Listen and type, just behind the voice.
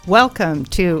Welcome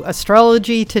to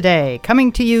Astrology Today,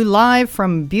 coming to you live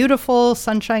from beautiful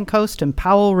Sunshine Coast and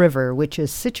Powell River, which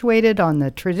is situated on the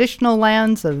traditional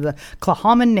lands of the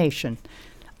Tla'amin Nation.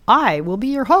 I will be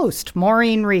your host,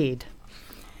 Maureen Reed.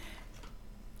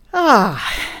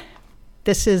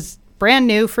 This is brand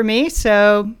new for me,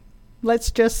 so let's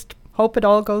just hope it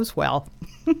all goes well.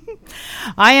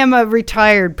 I am a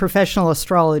retired professional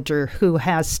astrologer who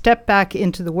has stepped back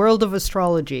into the world of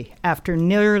astrology after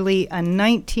nearly a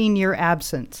 19-year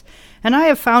absence, and I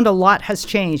have found a lot has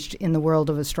changed in the world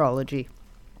of astrology.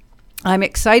 I'm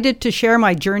excited to share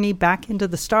my journey back into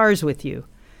the stars with you.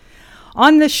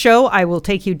 On this show, I will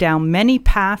take you down many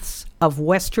paths of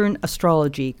Western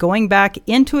astrology, going back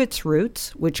into its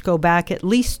roots, which go back at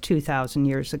least 2,000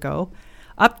 years ago,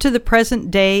 up to the present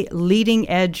day leading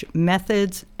edge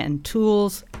methods and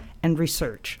tools and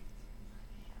research.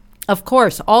 Of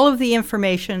course, all of the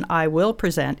information I will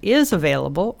present is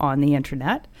available on the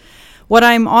internet. What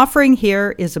I'm offering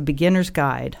here is a beginner's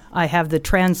guide. I have the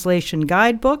translation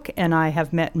guidebook, and I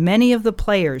have met many of the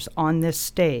players on this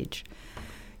stage.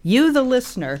 You, the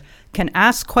listener, can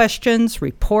ask questions,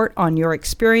 report on your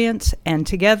experience, and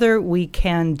together we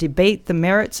can debate the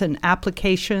merits and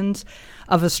applications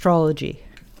of astrology.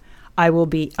 I will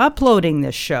be uploading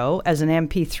this show as an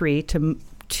MP3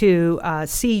 to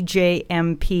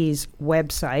CJMP's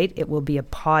website. It will be a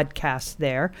podcast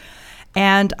there.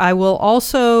 And I will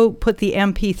also put the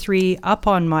MP3 up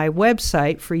on my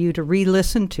website for you to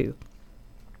re-listen to.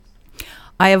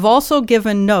 I have also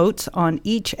given notes on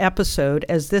each episode,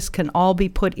 as this can all be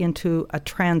put into a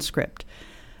transcript.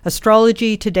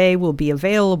 Astrology Today will be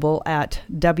available at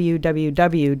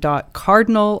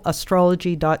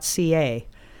www.cardinalastrology.ca.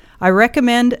 I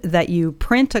recommend that you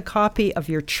print a copy of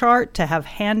your chart to have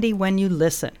handy when you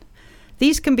listen.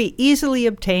 These can be easily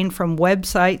obtained from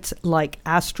websites like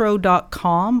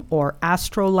astro.com or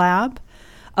Astrolab.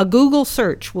 A Google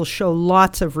search will show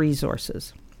lots of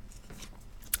resources.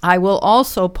 I will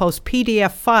also post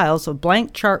PDF files of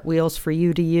blank chart wheels for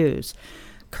you to use.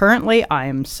 Currently, I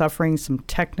am suffering some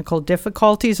technical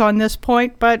difficulties on this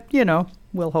point, but,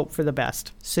 we'll hope for the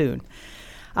best soon.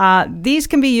 These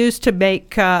can be used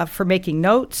to for making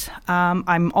notes.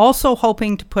 I'm also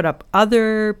hoping to put up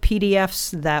other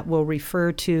PDFs that will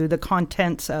refer to the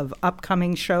contents of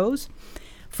upcoming shows.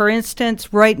 For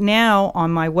instance, right now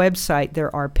on my website,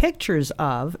 there are pictures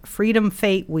of Freedom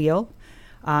Fate Wheel,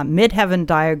 Midheaven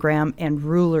Diagram, and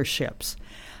rulerships.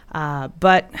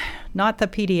 But not the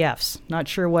PDFs. Not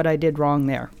sure what I did wrong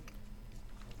there.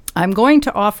 I'm going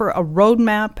to offer a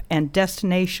roadmap and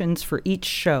destinations for each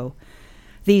show.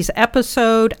 These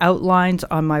episode outlines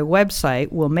on my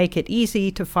website will make it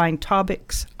easy to find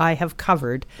topics I have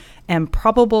covered and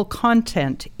probable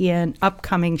content in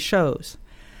upcoming shows.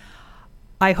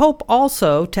 I hope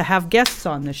also to have guests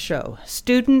on the show,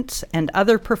 students and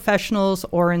other professionals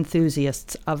or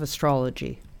enthusiasts of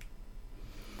astrology.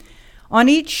 On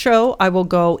each show, I will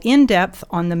go in depth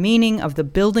on the meaning of the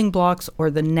building blocks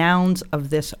or the nouns of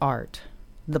this art.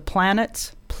 The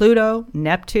planets, Pluto,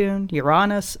 Neptune,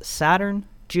 Uranus, Saturn,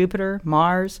 Jupiter,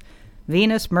 Mars,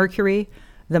 Venus, Mercury,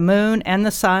 the Moon, and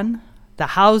the Sun, the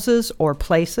houses or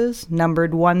places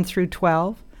numbered 1 through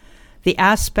 12, the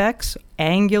aspects,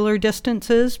 angular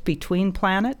distances between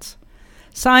planets,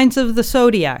 signs of the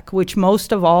zodiac, which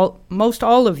most all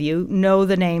of you know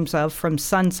the names of from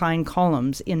sun sign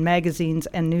columns in magazines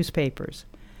and newspapers.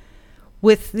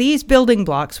 With these building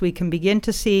blocks, we can begin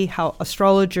to see how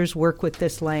astrologers work with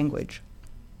this language.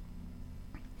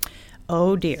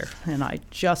 Oh dear, and I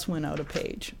just went out of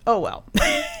page. Oh well.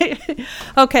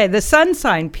 Okay, the sun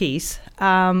sign piece,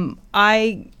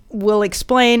 I will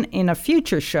explain in a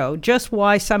future show just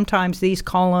why sometimes these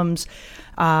columns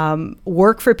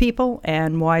work for people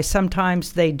and why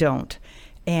sometimes they don't.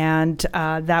 And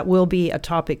that will be a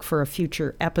topic for a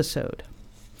future episode.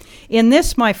 In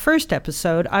this, my first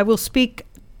episode, I will speak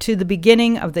to the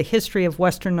beginning of the history of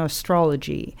Western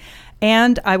astrology,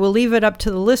 and I will leave it up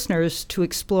to the listeners to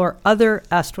explore other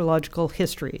astrological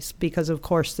histories, because of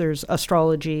course there's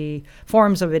astrology,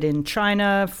 forms of it in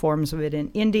China, forms of it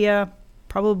in India,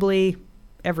 probably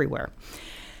everywhere.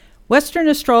 Western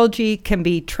astrology can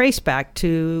be traced back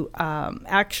to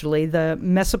actually the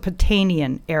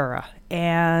Mesopotamian era,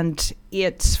 and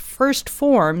its first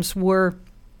forms were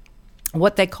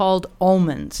what they called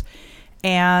omens.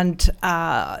 And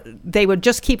they would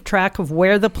just keep track of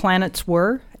where the planets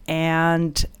were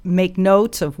and make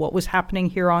notes of what was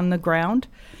happening here on the ground.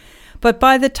 But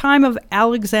by the time of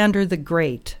Alexander the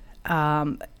Great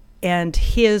and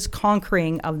his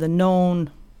conquering of the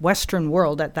known Western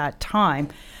world at that time,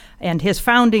 and his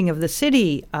founding of the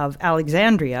city of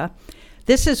Alexandria,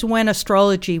 This is when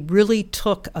astrology really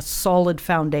took a solid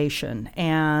foundation,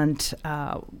 and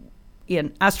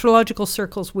in astrological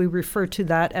circles, we refer to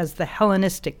that as the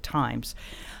Hellenistic times.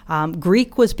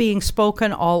 Greek was being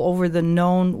spoken all over the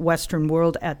known Western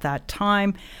world at that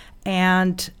time,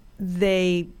 and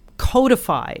they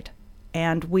codified,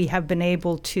 and we have been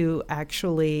able to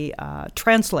actually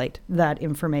translate that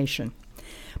information.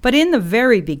 But in the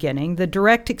very beginning, the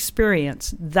direct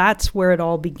experience, that's where it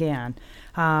all began.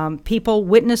 People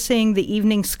witnessing the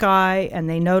evening sky, and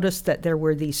they noticed that there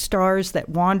were these stars that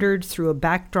wandered through a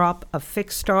backdrop of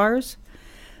fixed stars.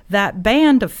 That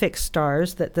band of fixed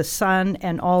stars that the sun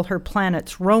and all her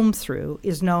planets roam through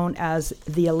is known as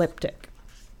the ecliptic.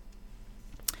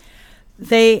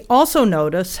 They also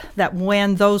noticed that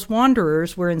when those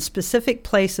wanderers were in specific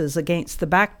places against the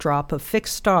backdrop of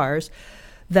fixed stars,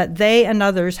 that they and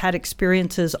others had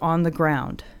experiences on the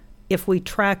ground. If we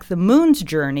track the moon's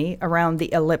journey around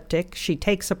the ecliptic, she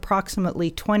takes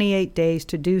approximately 28 days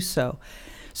to do so.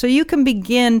 So you can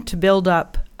begin to build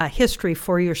up a history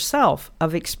for yourself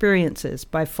of experiences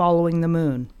by following the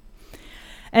moon.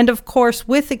 And of course,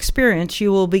 with experience,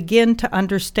 you will begin to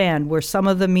understand where some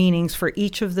of the meanings for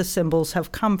each of the symbols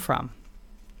have come from.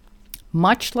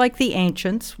 Much like the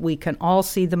ancients, we can all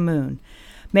see the moon.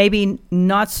 Maybe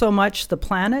not so much the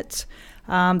planets.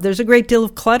 There's a great deal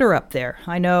of clutter up there.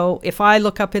 I know if I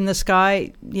look up in the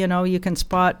sky, you can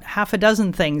spot half a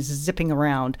dozen things zipping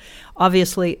around.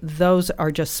 Obviously, those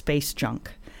are just space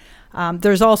junk.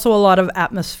 There's also a lot of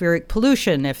atmospheric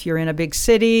pollution. If you're in a big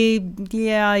city,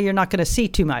 you're not going to see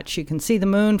too much. You can see the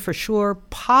moon for sure,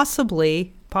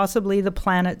 possibly the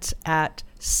planets at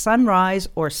sunrise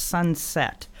or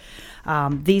sunset.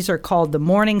 These are called the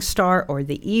morning star or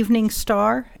the evening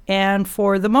star, and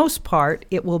for the most part,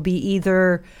 it will be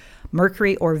either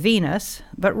Mercury or Venus,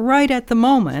 but right at the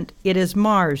moment, it is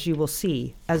Mars you will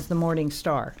see as the morning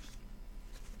star.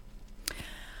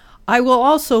 I will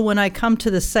also, when I come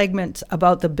to the segment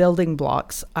about the building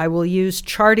blocks, I will use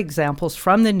chart examples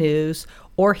from the news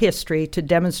or history to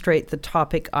demonstrate the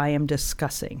topic I am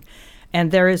discussing.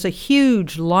 And there is a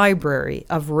huge library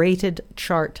of rated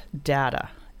chart data.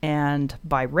 And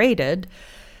by rated,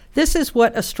 this is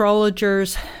what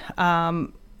astrologers,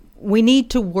 we need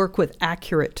to work with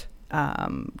accurate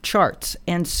charts.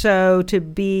 And so to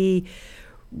be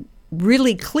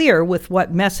really clear with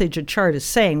what message a chart is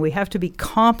saying, we have to be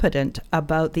competent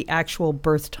about the actual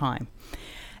birth time.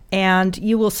 And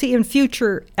you will see in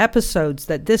future episodes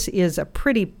that this is a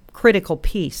pretty critical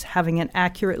piece, having an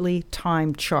accurately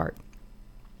timed chart.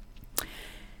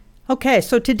 Okay,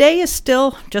 so today is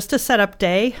still just a setup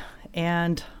day,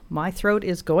 and my throat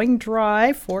is going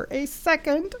dry for a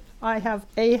second. I have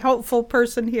a helpful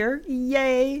person here.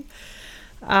 Yay!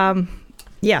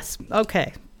 Yes,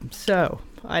 okay. So,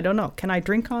 I don't know. Can I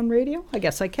drink on radio? I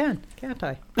guess I can, can't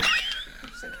I?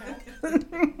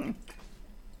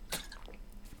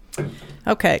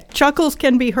 Okay, chuckles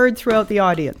can be heard throughout the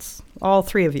audience. All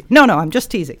three of you. No, I'm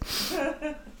just teasing.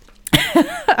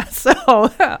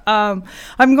 So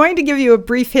I'm going to give you a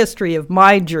brief history of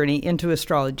my journey into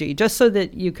astrology, just so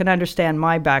that you can understand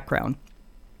my background.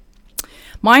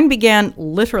 Mine began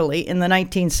literally in the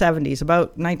 1970s, about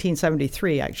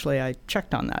 1973, actually. I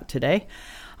checked on that today.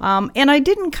 And I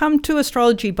didn't come to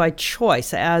astrology by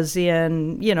choice, as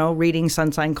in, reading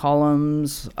sun sign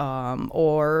columns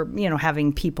or,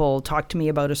 having people talk to me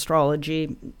about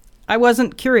astrology. I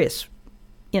wasn't curious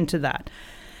into that.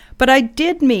 But I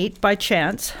did meet, by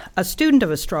chance, a student of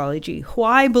astrology who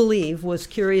I believe was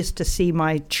curious to see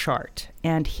my chart.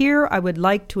 And here I would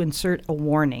like to insert a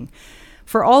warning.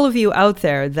 For all of you out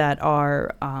there that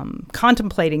are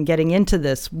contemplating getting into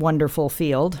this wonderful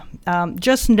field,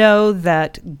 just know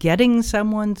that getting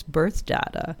someone's birth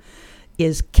data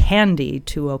is candy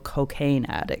to a cocaine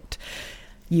addict.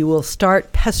 You will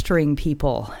start pestering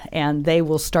people, and they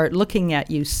will start looking at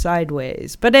you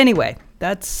sideways. But anyway,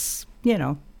 that's,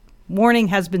 warning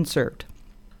has been served.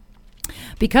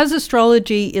 Because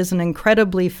astrology is an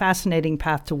incredibly fascinating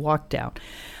path to walk down,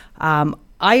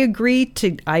 I agreed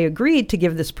to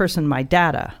give this person my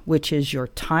data, which is your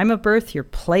time of birth, your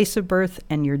place of birth,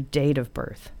 and your date of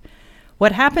birth.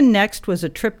 What happened next was a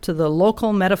trip to the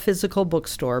local metaphysical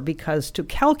bookstore, because to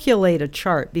calculate a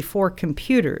chart before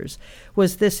computers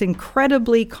was this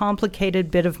incredibly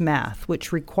complicated bit of math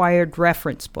which required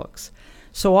reference books.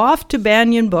 So off to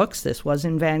Banyan Books, this was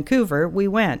in Vancouver, we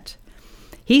went.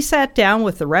 He sat down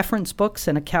with the reference books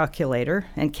and a calculator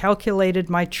and calculated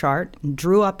my chart and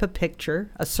drew up a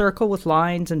picture, a circle with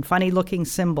lines and funny-looking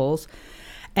symbols,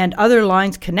 and other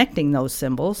lines connecting those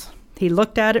symbols. He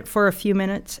looked at it for a few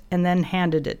minutes and then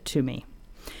handed it to me.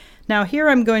 Now, here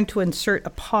I'm going to insert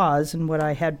a pause in what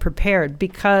I had prepared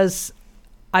because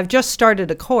I've just started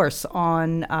a course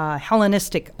on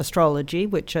Hellenistic astrology,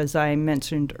 which, as I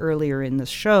mentioned earlier in the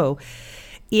show,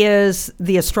 is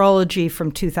the astrology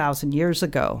from 2,000 years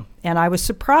ago. And I was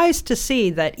surprised to see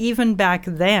that even back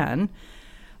then,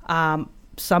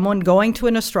 someone going to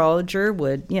an astrologer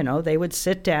would, they would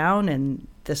sit down and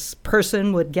this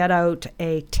person would get out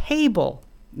a table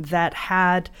that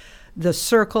had the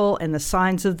circle and the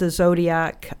signs of the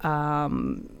zodiac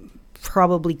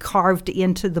probably carved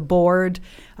into the board.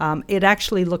 It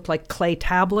actually looked like clay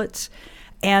tablets.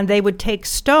 And they would take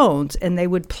stones and they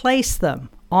would place them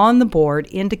on the board,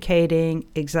 indicating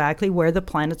exactly where the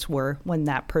planets were when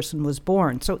that person was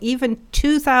born. So even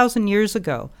 2,000 years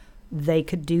ago, they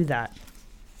could do that.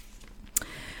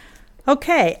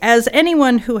 Okay, as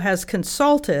anyone who has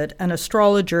consulted an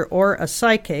astrologer or a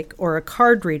psychic or a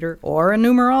card reader or a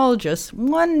numerologist,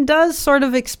 one does sort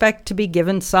of expect to be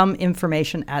given some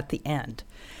information at the end.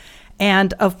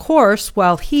 And of course,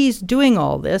 while he's doing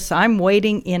all this, I'm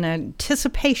waiting in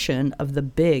anticipation of the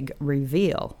big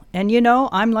reveal. And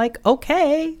I'm like,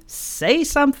 okay, say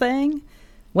something.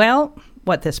 Well,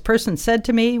 what this person said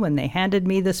to me when they handed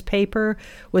me this paper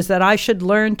was that I should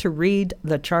learn to read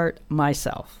the chart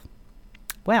myself.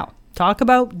 Well, talk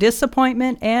about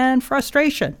disappointment and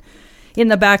frustration. In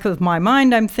the back of my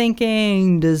mind, I'm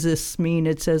thinking, does this mean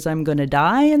it says I'm going to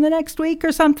die in the next week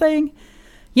or something?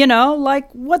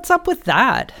 What's up with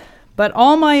that? But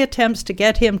all my attempts to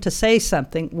get him to say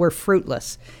something were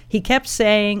fruitless. He kept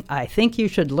saying, I think you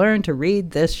should learn to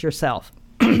read this yourself.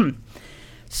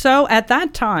 So at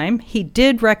that time, he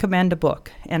did recommend a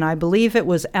book, and I believe it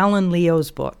was Alan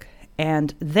Leo's book.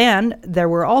 And then there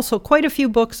were also quite a few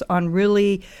books on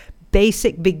really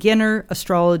basic beginner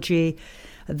astrology,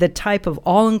 the type of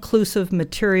all-inclusive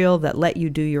material that let you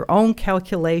do your own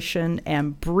calculation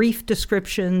and brief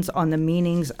descriptions on the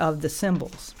meanings of the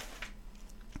symbols.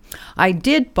 I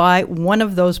did buy one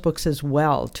of those books as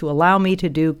well to allow me to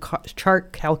do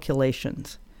chart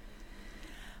calculations.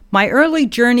 My early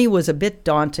journey was a bit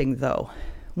daunting, though.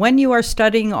 When you are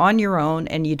studying on your own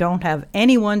and you don't have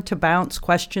anyone to bounce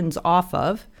questions off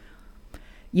of,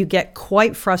 you get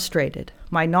quite frustrated.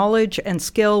 My knowledge and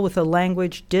skill with the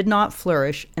language did not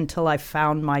flourish until I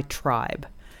found my tribe.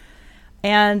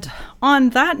 And on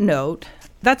that note,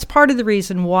 that's part of the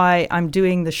reason why I'm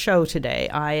doing the show today.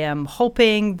 I am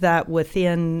hoping that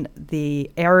within the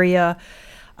area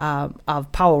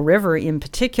of Powell River in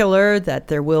particular, that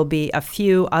there will be a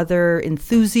few other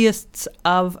enthusiasts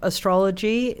of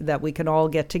astrology that we can all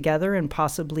get together and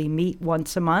possibly meet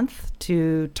once a month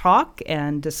to talk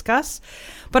and discuss.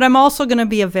 But I'm also going to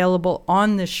be available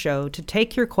on this show to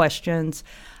take your questions,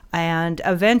 and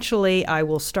eventually I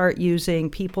will start using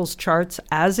people's charts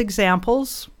as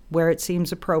examples where it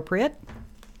seems appropriate.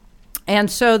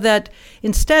 And so that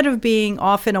instead of being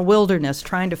off in a wilderness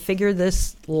trying to figure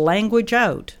this language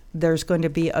out, there's going to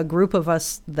be a group of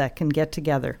us that can get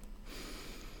together.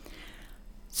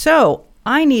 So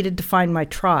I needed to find my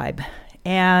tribe.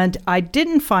 And I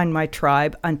didn't find my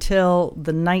tribe until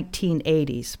the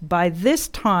 1980s. By this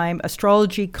time,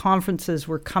 astrology conferences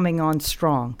were coming on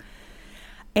strong.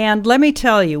 And let me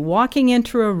tell you, walking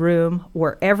into a room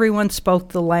where everyone spoke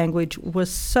the language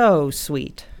was so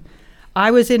sweet. I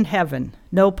was in heaven,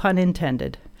 no pun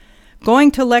intended.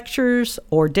 Going to lectures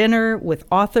or dinner with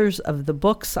authors of the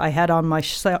books I had on my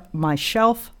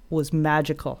shelf was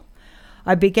magical.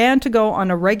 I began to go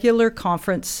on a regular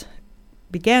basis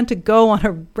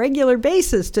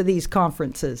to these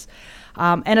conferences,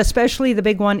 and especially the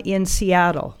big one in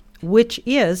Seattle, which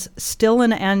is still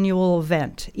an annual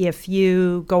event. If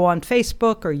you go on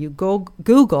Facebook or you go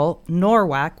Google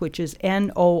NORWAC, which is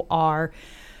NORWAC,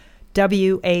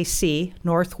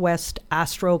 Northwest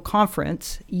Astro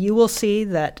Conference, you will see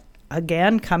that,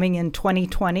 again, coming in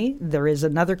 2020, there is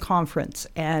another conference.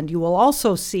 And you will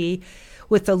also see,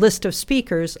 with the list of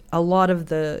speakers, a lot of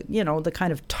the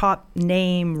kind of top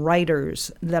name writers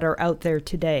that are out there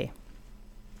today.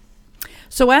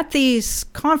 So at these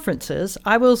conferences,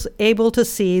 I was able to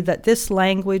see that this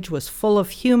language was full of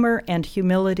humor and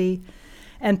humility,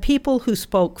 and people who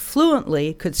spoke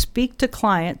fluently could speak to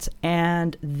clients,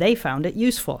 and they found it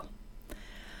useful.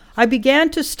 I began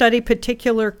to study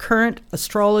particular current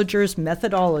astrologers'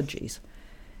 methodologies.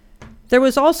 There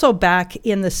was also, back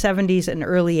in the 70s and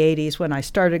early 80s, when I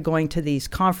started going to these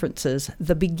conferences,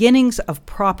 the beginnings of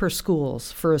proper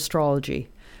schools for astrology.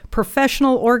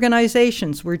 Professional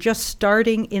organizations were just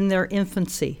starting in their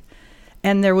infancy.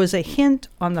 And there was a hint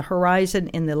on the horizon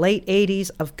in the late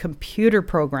 80s of computer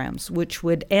programs, which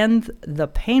would end the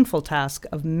painful task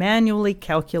of manually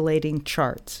calculating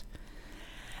charts.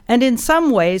 And in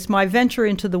some ways, my venture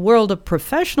into the world of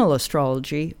professional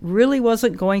astrology really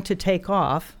wasn't going to take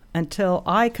off until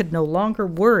I could no longer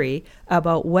worry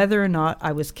about whether or not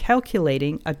I was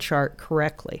calculating a chart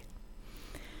correctly.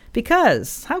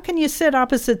 Because how can you sit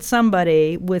opposite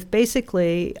somebody with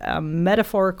basically a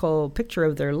metaphorical picture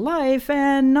of their life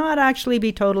and not actually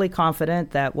be totally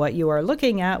confident that what you are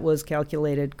looking at was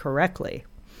calculated correctly?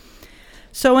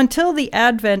 So until the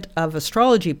advent of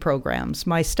astrology programs,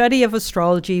 my study of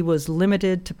astrology was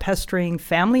limited to pestering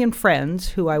family and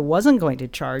friends, who I wasn't going to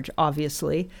charge,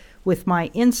 obviously, with my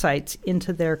insights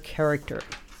into their character.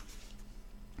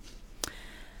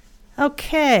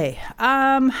 Okay,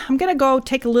 I'm going to go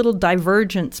take a little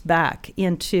divergence back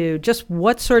into just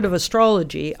what sort of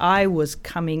astrology I was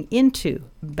coming into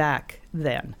back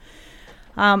then.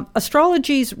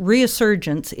 Astrology's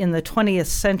resurgence in the 20th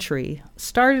century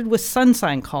started with sun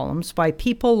sign columns by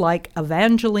people like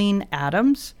Evangeline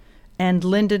Adams and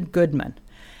Lyndon Goodman,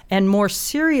 and more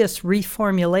serious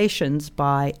reformulations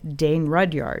by Dane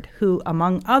Rudyard, who,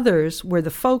 among others, were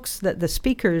the folks that the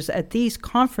speakers at these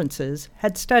conferences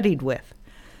had studied with.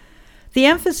 The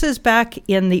emphasis back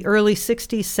in the early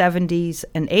 60s, 70s,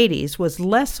 and 80s was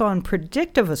less on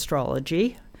predictive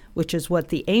astrology, which is what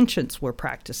the ancients were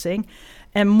practicing,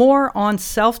 and more on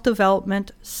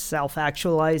self-development,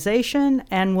 self-actualization,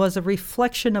 and was a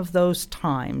reflection of those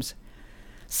times.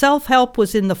 Self-help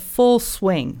was in full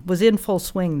swing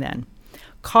then.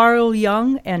 Carl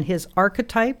Jung and his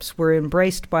archetypes were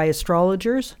embraced by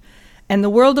astrologers, and the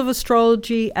world of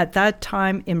astrology at that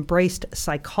time embraced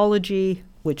psychology,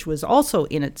 which was also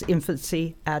in its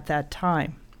infancy at that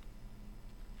time.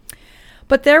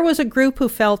 But there was a group who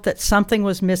felt that something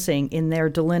was missing in their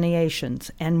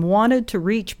delineations and wanted to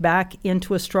reach back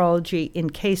into astrology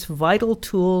in case vital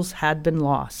tools had been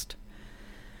lost.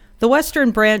 The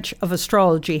Western branch of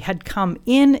astrology had come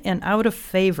in and out of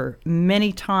favor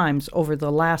many times over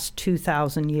the last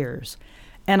 2,000 years,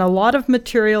 and a lot of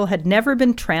material had never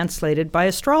been translated by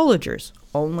astrologers,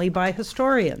 only by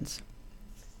historians.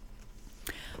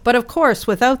 But of course,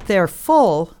 without their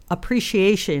full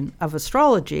appreciation of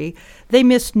astrology, they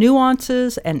missed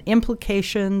nuances and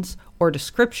implications or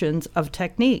descriptions of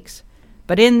techniques.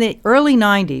 But in the early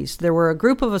 90s, there were a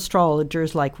group of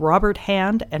astrologers like Robert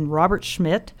Hand and Robert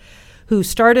Schmidt who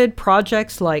started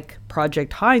projects like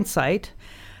Project Hindsight.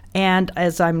 And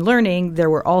as I'm learning,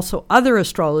 there were also other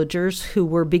astrologers who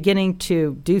were beginning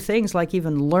to do things like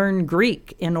even learn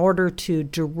Greek in order to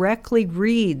directly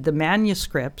read the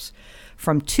manuscripts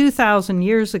from 2,000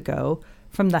 years ago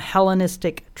from the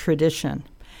Hellenistic tradition.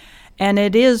 And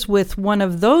it is with one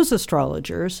of those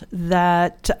astrologers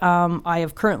that I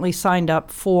have currently signed up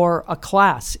for a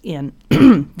class in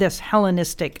this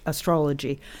Hellenistic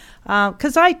astrology.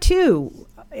 Because I, too,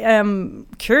 am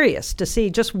curious to see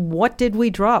just what did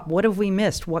we drop? What have we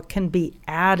missed? What can be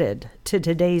added to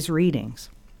today's readings?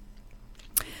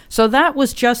 So that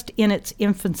was just in its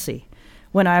infancy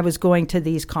when I was going to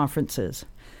these conferences.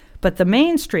 But the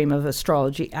mainstream of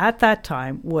astrology at that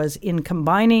time was in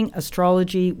combining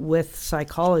astrology with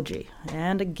psychology.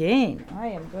 And again, I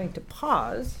am going to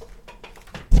pause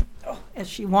as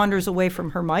she wanders away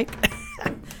from her mic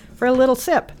for a little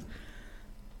sip.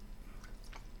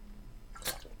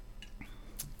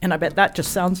 And I bet that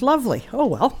just sounds lovely. Oh,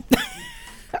 well.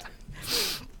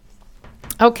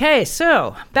 Okay,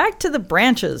 so back to the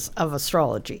branches of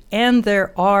astrology. And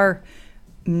there are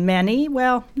many,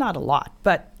 well, not a lot,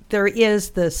 but there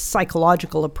is the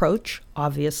psychological approach,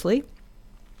 obviously.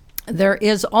 There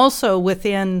is also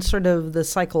within sort of the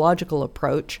psychological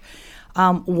approach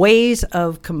ways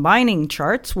of combining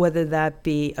charts, whether that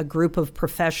be a group of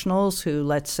professionals who,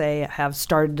 let's say, have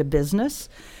started a business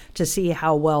to see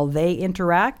how well they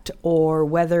interact, or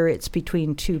whether it's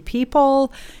between two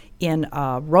people in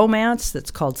a romance that's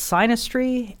called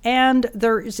synastry. And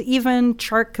there's even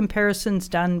chart comparisons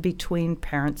done between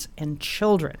parents and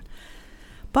children.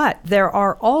 But there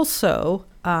are also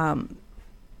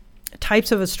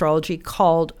types of astrology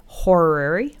called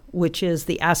horary, which is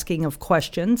the asking of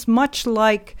questions, much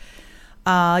like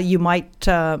you might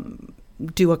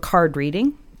do a card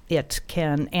reading. It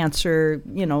can answer,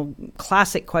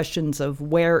 classic questions of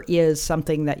where is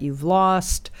something that you've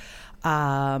lost,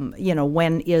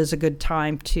 when is a good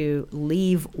time to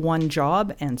leave one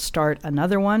job and start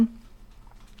another one.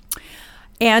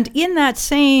 And in that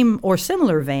same or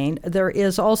similar vein, there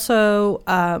is also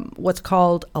what's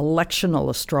called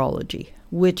electional astrology,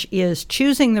 which is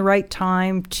choosing the right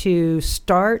time to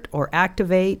start or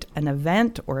activate an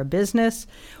event or a business,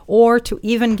 or to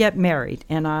even get married.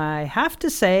 And I have to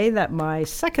say that my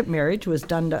second marriage was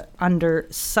done under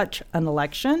such an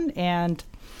election, and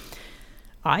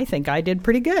I think I did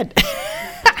pretty good.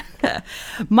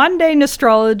 Mundane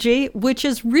astrology, which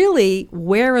is really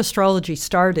where astrology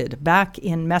started back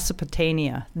in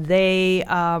Mesopotamia. They,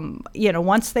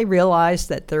 once they realized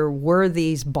that there were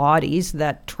these bodies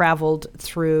that traveled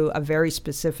through a very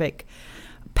specific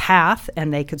path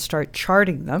and they could start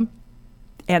charting them,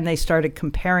 and they started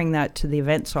comparing that to the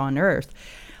events on Earth,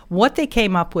 what they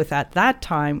came up with at that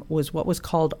time was what was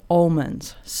called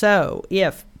omens. So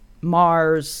if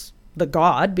Mars, the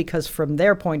god, because from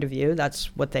their point of view,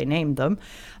 that's what they named them,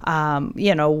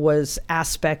 was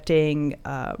aspecting,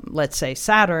 let's say,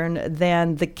 Saturn,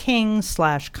 then the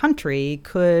king/country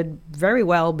could very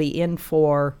well be in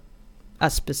for a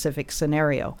specific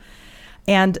scenario.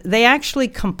 And they actually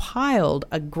compiled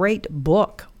a great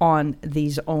book on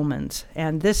these omens.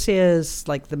 And this is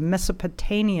like the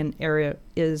Mesopotamian area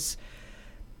is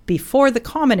before the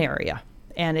Common Area.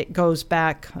 And it goes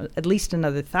back at least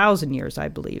another 1,000 years, I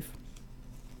believe.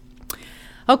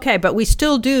 Okay, but we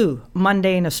still do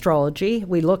mundane astrology.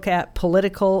 We look at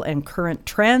political and current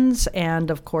trends. And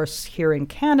of course, here in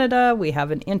Canada, we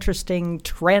have an interesting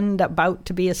trend about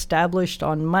to be established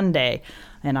on Monday.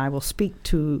 And I will speak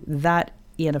to that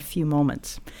in a few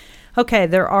moments. Okay,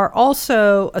 there are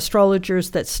also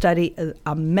astrologers that study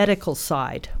a medical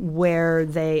side where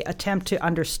they attempt to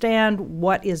understand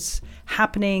what is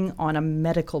happening on a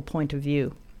medical point of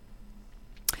view.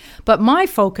 But my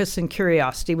focus and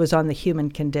curiosity was on the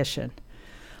human condition.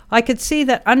 I could see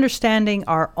that understanding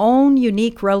our own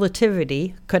unique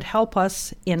relativity could help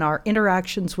us in our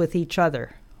interactions with each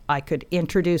other. I could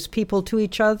introduce people to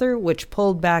each other, which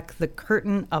pulled back the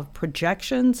curtain of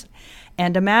projections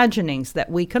and imaginings that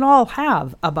we can all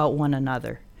have about one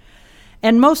another.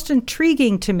 And most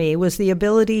intriguing to me was the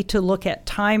ability to look at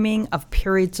timing of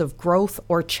periods of growth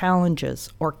or challenges,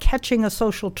 or catching a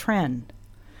social trend.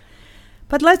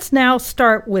 But let's now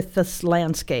start with this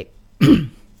landscape.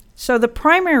 So the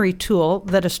primary tool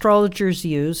that astrologers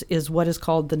use is what is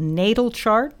called the natal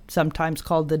chart, sometimes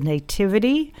called the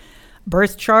nativity,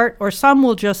 birth chart, or some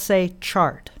will just say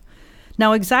chart.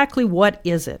 Now, exactly what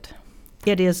is it?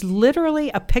 It is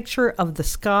literally a picture of the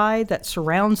sky that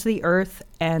surrounds the Earth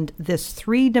and this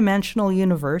three-dimensional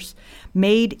universe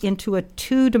made into a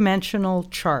two-dimensional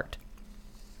chart.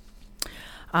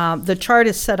 The chart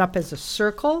is set up as a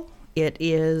circle.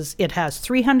 It has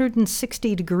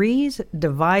 360 degrees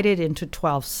divided into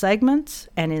 12 segments,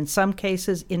 and in some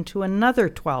cases into another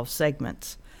 12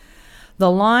 segments. The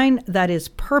line that is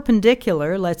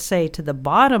perpendicular, let's say to the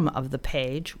bottom of the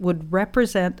page, would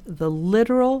represent the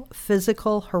literal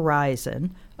physical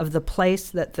horizon of the place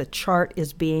that the chart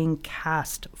is being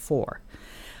cast for.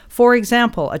 For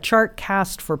example, a chart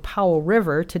cast for Powell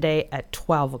River today at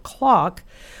 12 o'clock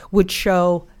would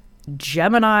show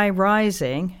Gemini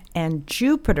rising and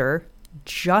Jupiter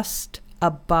just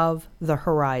above the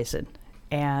horizon.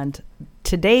 And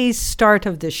today's start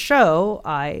of the show,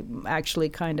 I actually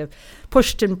kind of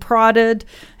pushed and prodded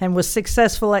and was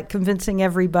successful at convincing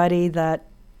everybody that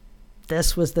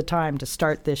this was the time to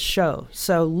start this show.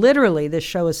 So literally, this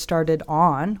show is started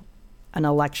on an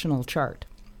electional chart.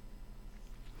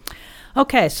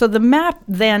 Okay, so the map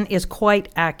then is quite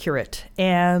accurate,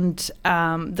 and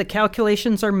the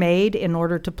calculations are made in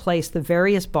order to place the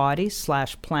various bodies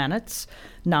 / planets,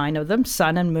 9 of them,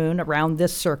 sun and moon, around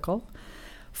this circle.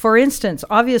 For instance,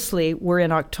 obviously, we're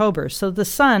in October, so the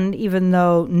sun, even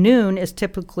though noon is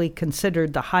typically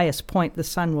considered the highest point the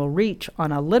sun will reach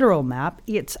on a literal map,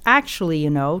 it's actually,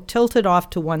 tilted off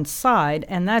to one side,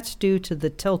 and that's due to the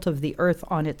tilt of the Earth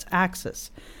on its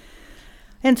axis.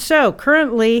 And so,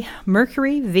 currently,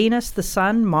 Mercury, Venus, the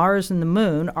Sun, Mars, and the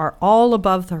Moon are all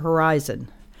above the horizon,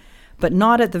 but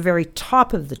not at the very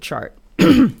top of the chart,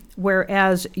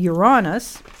 whereas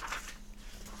Uranus,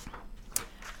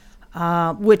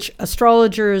 which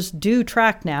astrologers do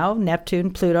track now, Neptune,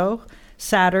 Pluto,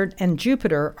 Saturn, and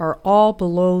Jupiter are all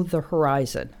below the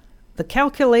horizon. The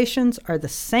calculations are the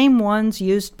same ones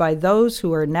used by those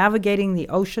who are navigating the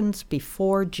oceans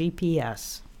before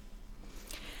GPS.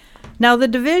 Now, the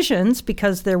divisions,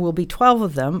 because there will be 12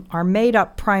 of them, are made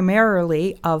up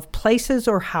primarily of places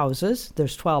or houses.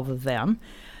 There's 12 of them.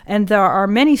 And there are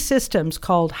many systems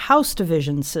called house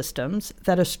division systems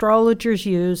that astrologers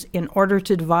use in order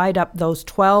to divide up those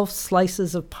 12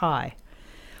 slices of pie.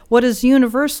 What is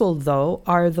universal, though,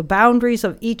 are the boundaries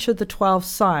of each of the 12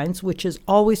 signs, which is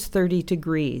always 30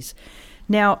 degrees.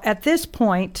 Now, at this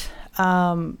point,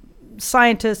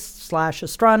 scientists /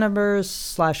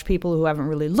 astronomers / people who haven't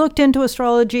really looked into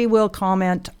astrology will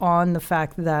comment on the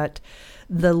fact that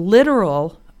the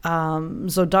literal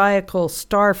zodiacal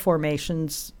star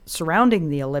formations surrounding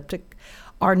the ecliptic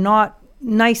are not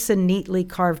nice and neatly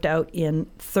carved out in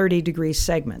 30-degree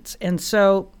segments. And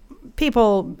so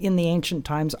people in the ancient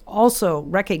times also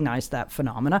recognized that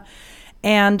phenomena.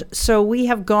 And so we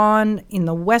have gone, in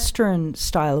the Western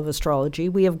style of astrology,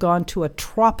 we have gone to a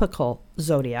tropical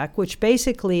zodiac, which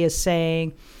basically is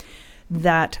saying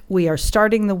that we are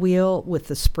starting the wheel with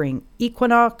the spring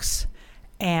equinox,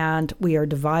 and we are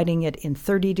dividing it in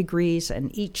 30 degrees,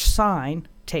 and each sign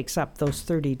takes up those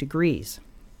 30 degrees.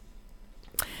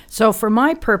 So for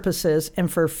my purposes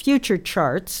and for future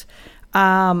charts,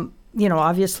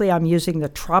 obviously I'm using the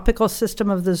tropical system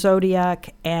of the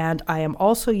zodiac, and I am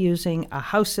also using a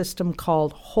house system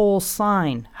called whole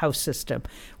sign house system,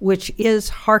 which is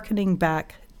hearkening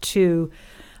back to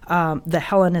the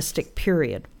Hellenistic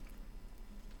period.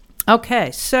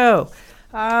 Okay, so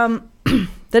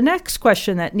the next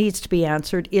question that needs to be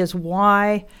answered is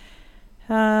why,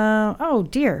 oh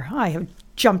dear, I have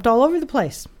jumped all over the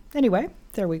place. Anyway,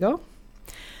 there we go.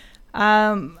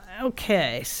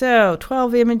 Okay, so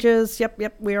 12 images. Yep,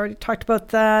 we already talked about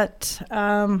that.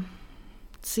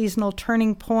 Seasonal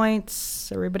turning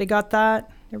points. Everybody got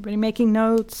that? Everybody making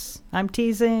notes? I'm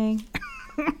teasing.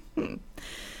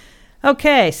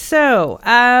 Okay, so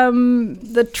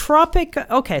the tropic.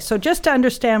 Okay, so just to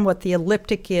understand what the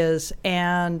ecliptic is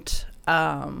and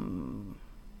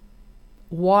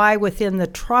why within the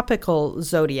tropical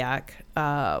zodiac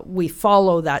we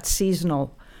follow that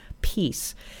seasonal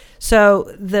piece.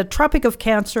 So the Tropic of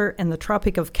Cancer and the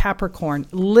Tropic of Capricorn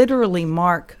literally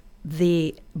mark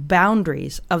the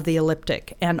boundaries of the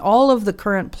ecliptic, and all of the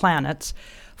current planets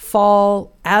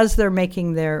fall as they're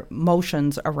making their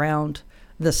motions around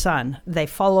the sun. They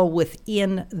follow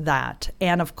within that.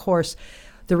 And of course,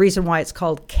 the reason why it's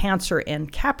called Cancer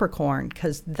and Capricorn,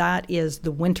 because that is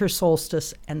the winter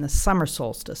solstice and the summer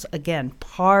solstice. Again,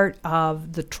 part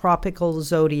of the tropical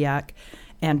zodiac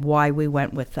and why we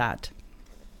went with that.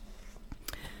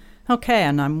 Okay,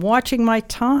 and I'm watching my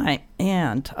time,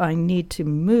 and I need to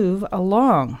move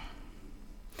along.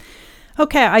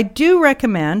 Okay, I do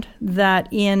recommend that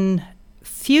in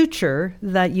future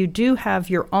that you do have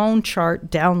your own chart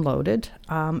downloaded,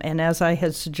 and as I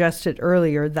had suggested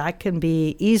earlier, that can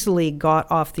be easily got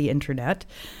off the internet,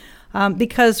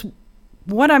 because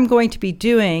what I'm going to be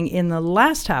doing in the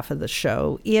last half of the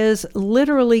show is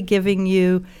literally giving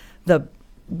you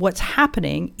what's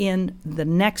happening in the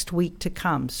next week to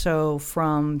come. So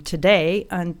from today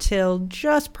until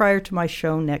just prior to my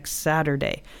show next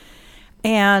Saturday.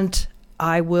 And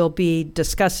I will be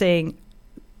discussing,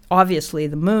 obviously,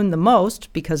 the moon the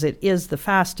most because it is the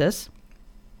fastest,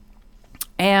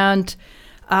 and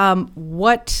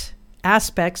what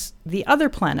aspects the other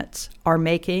planets are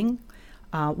making,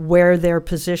 where they're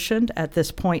positioned at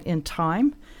this point in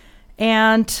time.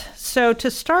 And so to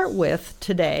start with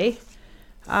today,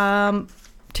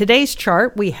 today's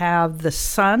chart, we have the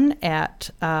sun at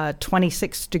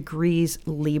 26 degrees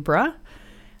Libra.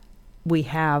 We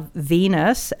have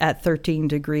Venus at 13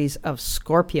 degrees of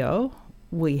Scorpio.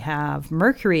 We have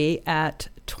Mercury at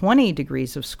 20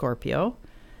 degrees of Scorpio.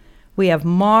 We have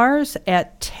Mars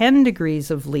at 10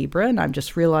 degrees of Libra, and I'm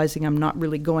just realizing I'm not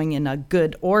really going in a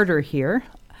good order here.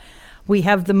 We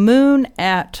have the moon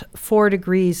at 4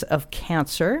 degrees of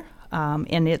Cancer.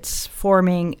 And it's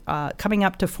coming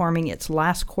up to forming its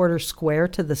last quarter square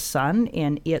to the sun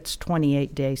in its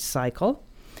 28-day cycle.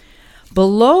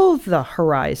 Below the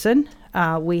horizon,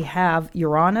 we have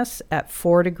Uranus at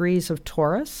 4 degrees of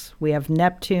Taurus. We have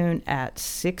Neptune at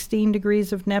 16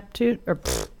 degrees of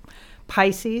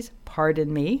Pisces,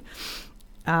 pardon me.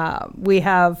 We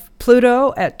have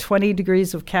Pluto at 20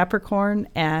 degrees of Capricorn,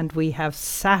 and we have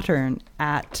Saturn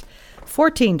at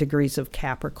 14 degrees of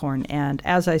Capricorn. And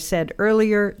as I said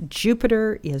earlier,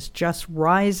 Jupiter is just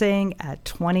rising at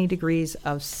 20 degrees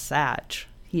of Sag.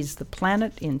 He's the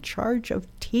planet in charge of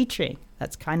teaching.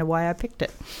 That's kind of why I picked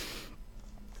it.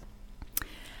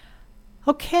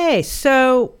 Okay,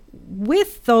 so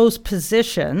with those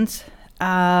positions,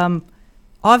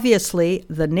 obviously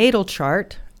the natal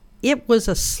chart, it is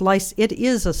a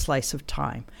slice of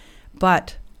time,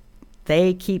 but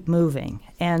they keep moving.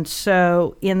 And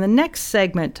so in the next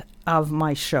segment of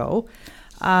my show,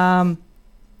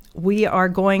 we are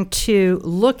going to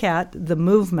look at the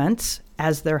movements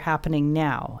as they're happening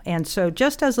now. And so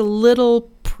just as a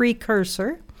little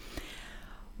precursor,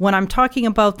 when I'm talking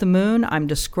about the moon, I'm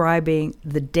describing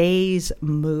the day's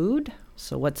mood.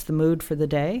 So what's the mood for the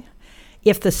day?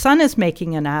 If the sun is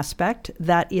making an aspect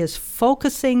that is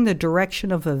focusing the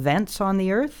direction of events on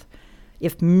the earth,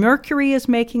 if Mercury is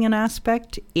making an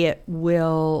aspect, it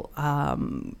will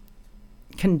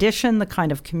condition the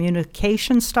kind of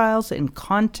communication styles and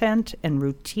content and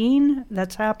routine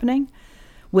that's happening.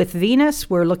 With Venus,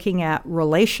 we're looking at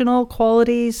relational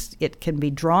qualities. It can be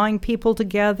drawing people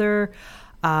together.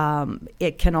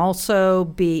 It can also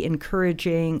be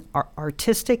encouraging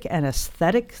artistic and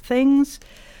aesthetic things.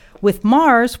 With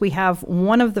Mars, we have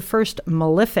one of the first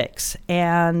malefics,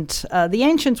 and the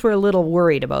ancients were a little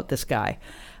worried about this guy.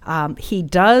 He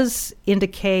does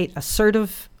indicate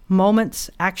assertive moments,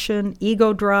 action,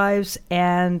 ego drives,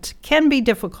 and can be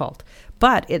difficult,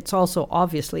 but it's also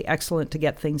obviously excellent to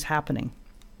get things happening.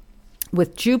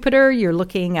 With Jupiter, you're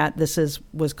looking at,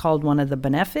 was called one of the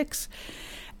benefics,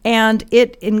 and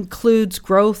it includes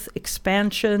growth,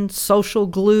 expansion, social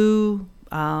glue,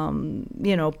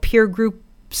 peer group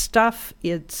stuff.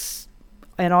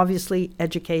 And obviously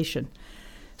education.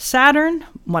 Saturn,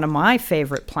 one of my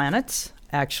favorite planets,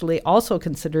 actually also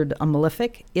considered a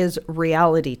malefic, is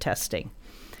reality testing.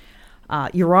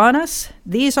 Uranus,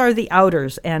 these are the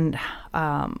outers, and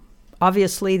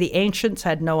obviously the ancients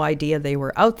had no idea they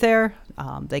were out there.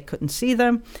 They couldn't see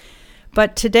them.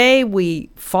 But today we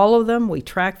follow them, we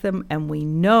track them, and we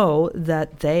know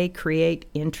that they create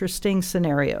interesting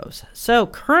scenarios. So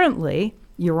currently,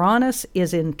 Uranus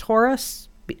is in Taurus,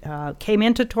 came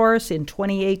into Taurus in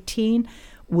 2018,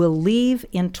 will leave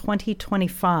in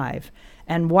 2025.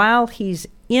 And while he's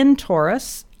in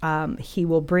Taurus, he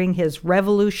will bring his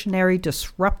revolutionary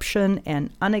disruption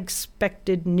and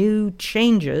unexpected new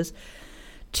changes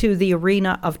to the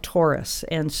arena of Taurus.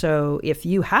 And so if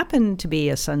you happen to be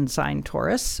a sun sign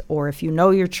Taurus, or if you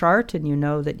know your chart and you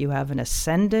know that you have an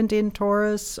ascendant in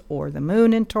Taurus or the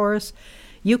moon in Taurus,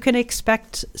 you can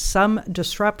expect some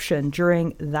disruption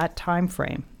during that time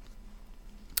frame.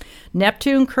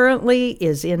 Neptune currently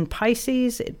is in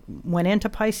Pisces. It went into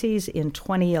Pisces in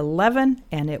 2011,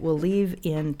 and it will leave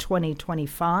in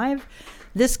 2025.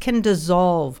 This can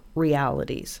dissolve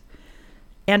realities.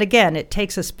 And again, it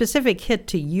takes a specific hit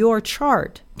to your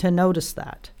chart to notice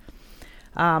that.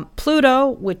 Pluto,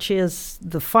 which is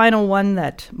the final one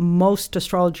that most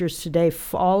astrologers today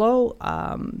follow.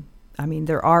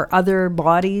 There are other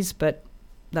bodies, but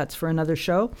that's for another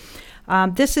show.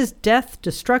 This is death,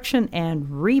 destruction,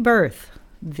 and rebirth.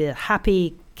 The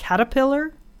happy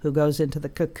caterpillar who goes into the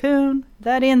cocoon,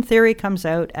 that in theory comes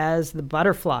out as the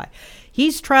butterfly.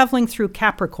 He's traveling through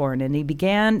Capricorn, and he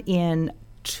began in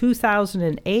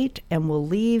 2008 and will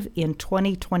leave in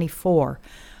 2024.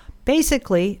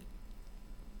 Basically,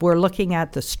 we're looking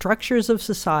at the structures of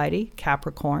society,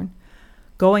 Capricorn,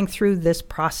 going through this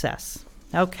process.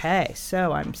 Okay,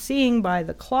 so I'm seeing by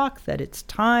the clock that it's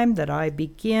time that I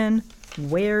begin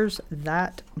Where's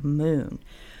That Moon?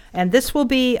 And this will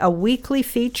be a weekly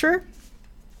feature,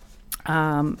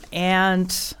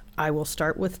 and I will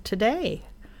start with today.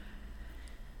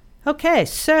 Okay,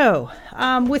 so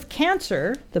with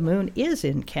Cancer, the moon is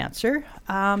in Cancer.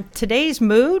 Today's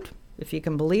mood, if you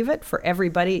can believe it, for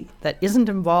everybody that isn't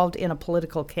involved in a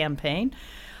political campaign,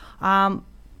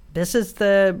 this is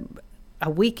a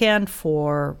weekend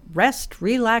for rest,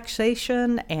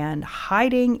 relaxation, and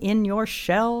hiding in your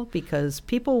shell, because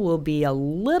people will be a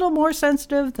little more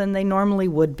sensitive than they normally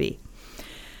would be.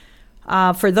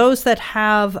 For those that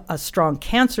have a strong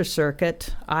Cancer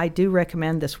circuit, I do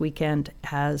recommend this weekend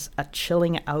as a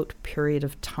chilling out period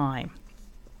of time.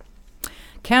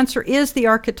 Cancer is the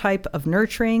archetype of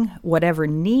nurturing whatever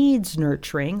needs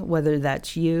nurturing, whether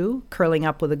that's you curling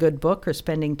up with a good book or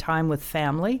spending time with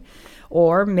family,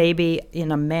 or maybe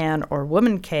in a man or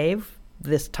woman cave.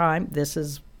 This time, this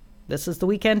is the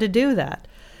weekend to do that.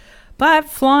 But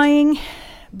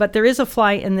there is a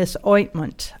fly in this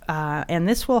ointment, and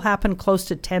this will happen close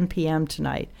to 10 p.m.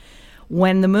 tonight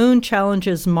when the moon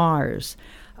challenges Mars.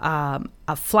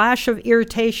 A flash of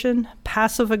irritation,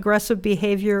 passive-aggressive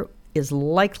behavior is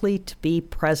likely to be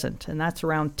present, and that's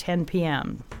around 10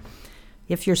 p.m.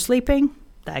 If you're sleeping,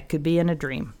 that could be in a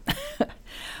dream.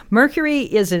 Mercury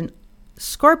is in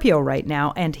Scorpio right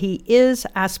now, and he is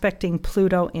aspecting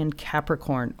Pluto in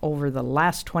Capricorn over the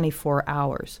last 24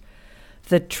 hours.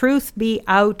 The truth be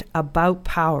out about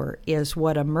power is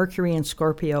what a Mercury in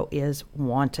Scorpio is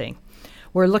wanting.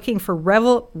 We're looking for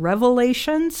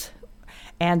revelations,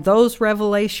 and those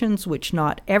revelations which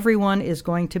not everyone is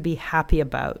going to be happy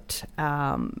about.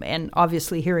 And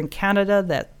obviously here in Canada,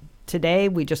 that today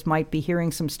we just might be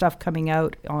hearing some stuff coming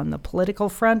out on the political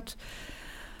front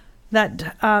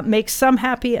that makes some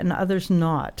happy and others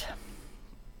not.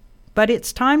 But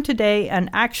it's time today, and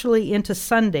actually into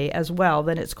Sunday as well,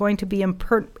 that it's going to be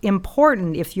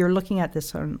important, if you're looking at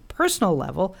this on a personal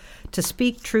level, to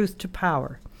speak truth to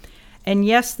power. And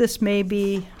yes, this may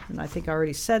be, and I think I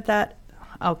already said that.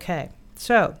 Okay,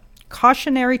 so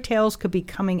cautionary tales could be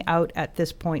coming out at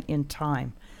this point in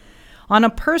time. On a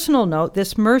personal note,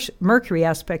 this Mercury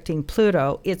aspecting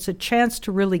Pluto, it's a chance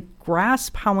to really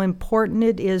grasp how important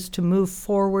it is to move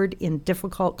forward in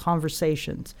difficult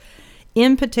conversations.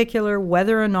 In particular,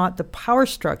 whether or not the power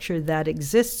structure that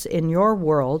exists in your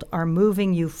world are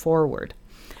moving you forward.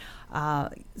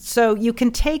 So you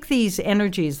can take these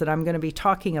energies that I'm going to be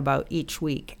talking about each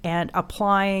week and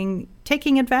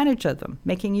taking advantage of them,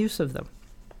 making use of them.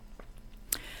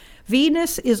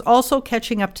 Venus is also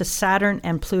catching up to Saturn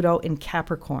and Pluto in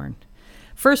Capricorn.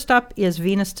 First up is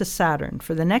Venus to Saturn.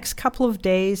 For the next couple of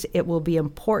days, it will be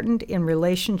important in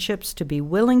relationships to be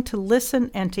willing to listen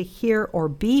and to hear or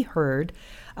be heard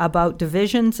about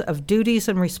divisions of duties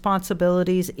and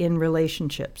responsibilities in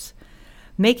relationships.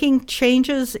 Making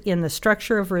changes in the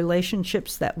structure of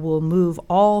relationships that will move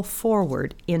all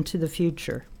forward into the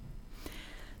future.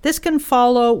 This can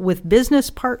follow with business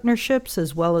partnerships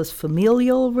as well as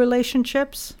familial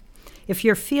relationships. If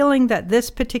you're feeling that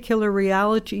this particular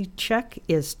reality check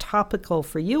is topical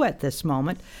for you at this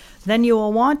moment, then you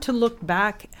will want to look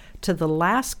back to the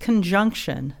last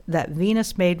conjunction that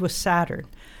Venus made with Saturn,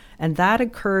 and that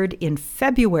occurred in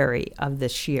February of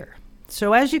this year.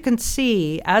 So as you can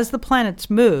see, as the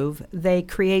planets move, they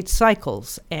create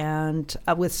cycles, and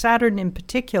with Saturn in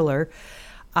particular,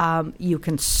 you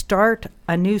can start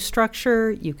a new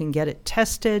structure, you can get it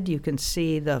tested, you can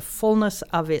see the fullness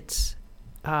of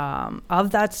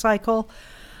that cycle.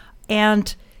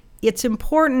 And it's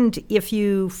important, if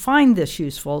you find this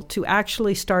useful, to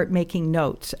actually start making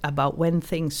notes about when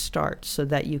things start so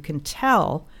that you can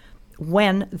tell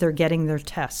when they're getting their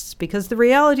tests. Because the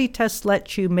reality test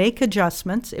lets you make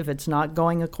adjustments if it's not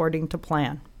going according to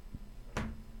plan.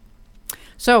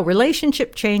 So,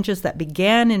 relationship changes that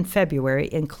began in February,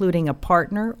 including a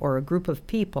partner or a group of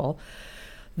people,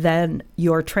 then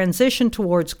your transition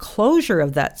towards closure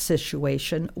of that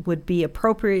situation would be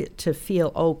appropriate to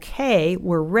feel, okay,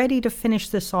 we're ready to finish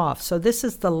this off. So this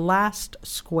is the last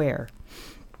square.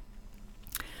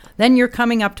 Then you're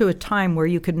coming up to a time where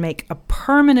you could make a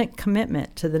permanent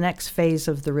commitment to the next phase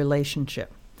of the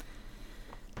relationship.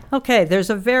 Okay,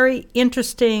 there's a very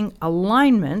interesting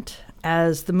alignment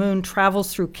as the moon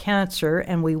travels through Cancer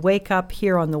and we wake up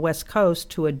here on the West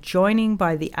Coast to a joining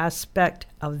by the aspect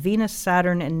of Venus,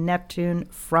 Saturn, and Neptune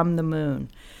from the moon.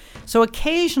 So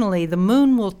occasionally the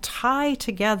moon will tie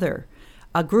together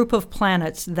a group of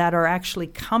planets that are actually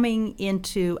coming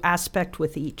into aspect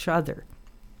with each other.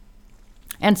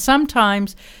 And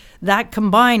sometimes that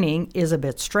combining is a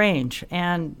bit strange.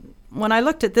 And when I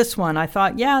looked at this one, I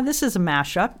thought, yeah, this is a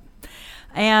mashup.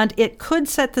 And it could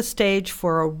set the stage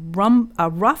for a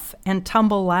rough and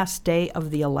tumble last day of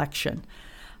the election,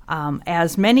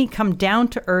 as many come down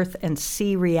to earth and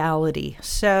see reality.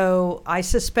 So I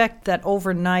suspect that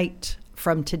overnight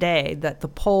from today, that the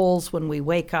polls, when we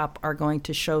wake up, are going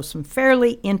to show some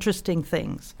fairly interesting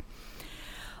things.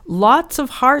 Lots of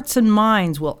hearts and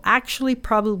minds will actually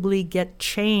probably get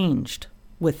changed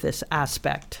with this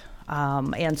aspect.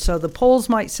 And so the polls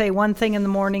might say one thing in the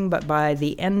morning, but by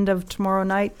the end of tomorrow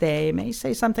night, they may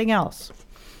say something else.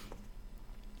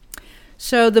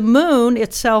 So the moon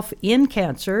itself in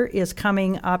Cancer is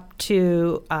coming up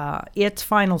to its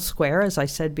final square, as I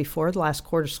said before, the last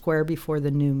quarter square before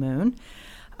the new moon.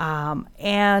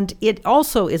 And it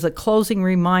also is a closing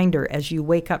reminder as you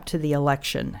wake up to the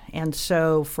election. And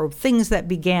so for things that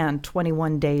began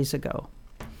 21 days ago.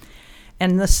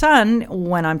 And the sun,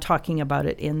 when I'm talking about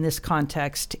it in this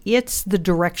context, it's the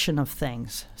direction of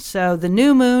things. So the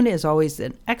new moon is always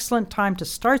an excellent time to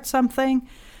start something.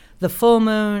 The full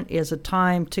moon is a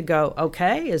time to go,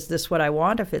 okay, is this what I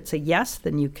want? If it's a yes,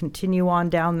 then you continue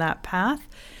on down that path.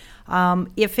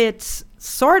 If it's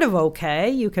sort of okay,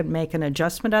 you can make an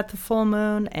adjustment at the full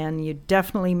moon, and you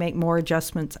definitely make more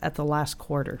adjustments at the last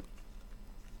quarter.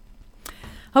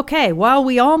 Okay, while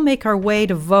we all make our way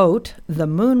to vote, the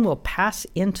moon will pass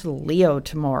into Leo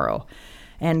tomorrow,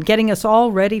 and getting us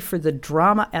all ready for the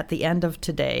drama at the end of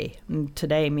today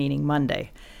meaning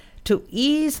Monday. To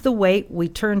ease the weight, we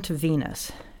turn to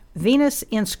Venus. Venus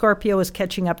in Scorpio is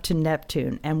catching up to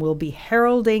Neptune and will be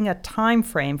heralding a time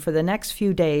frame for the next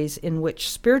few days in which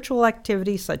spiritual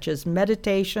activities such as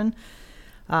meditation,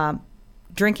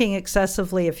 drinking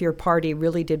excessively if your party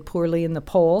really did poorly in the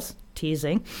polls,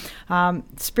 teasing,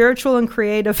 spiritual and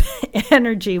creative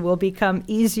energy will become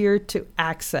easier to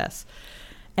access.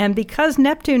 And because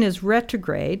Neptune is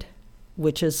retrograde,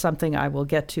 which is something I will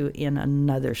get to in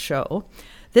another show,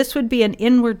 this would be an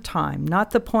inward time,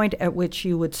 not the point at which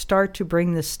you would start to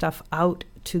bring this stuff out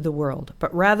to the world,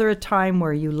 but rather a time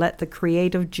where you let the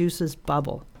creative juices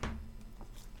bubble.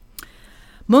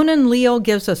 Moon in Leo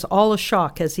gives us all a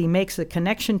shock as he makes a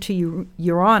connection to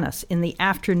Uranus in the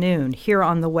afternoon here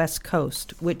on the West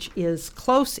Coast, which is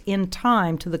close in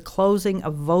time to the closing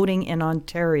of voting in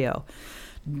Ontario.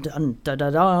 Dun, da, da,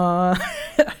 da.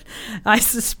 I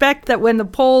suspect that when the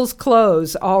polls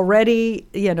close, already,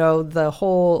 the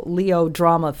whole Leo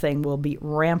drama thing will be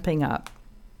ramping up.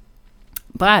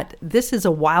 But this is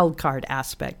a wild card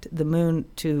aspect, the moon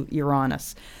to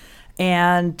Uranus.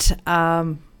 And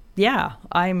I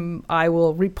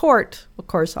will report, of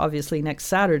course, obviously next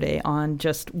Saturday on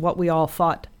just what we all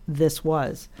thought this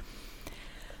was.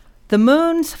 The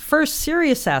moon's first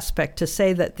serious aspect to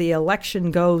say that the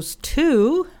election goes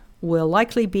to will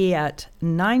likely be at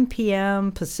 9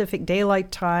 p.m. Pacific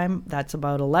Daylight Time. That's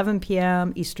about 11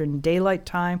 p.m. Eastern Daylight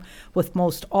Time, with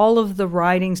most all of the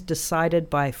ridings decided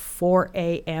by 4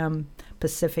 a.m.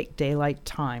 Pacific Daylight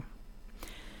Time.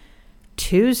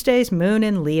 Tuesday's moon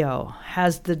in Leo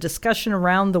has the discussion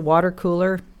around the water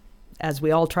cooler as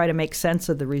we all try to make sense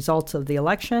of the results of the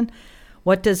election.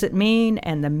 What does it mean?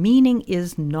 And the meaning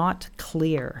is not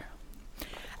clear.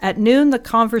 At noon, the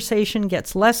conversation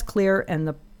gets less clear and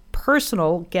the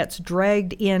personal gets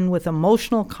dragged in with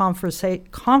emotional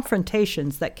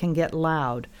confrontations that can get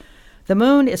loud. The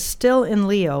moon is still in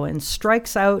Leo and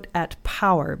strikes out at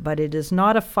power, but it is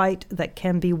not a fight that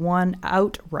can be won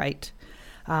outright.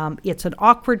 It's an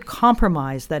awkward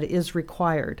compromise that is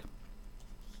required.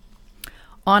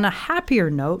 On a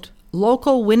happier note,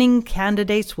 local winning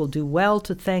candidates will do well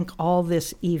to thank all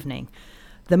this evening.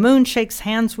 The moon shakes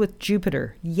hands with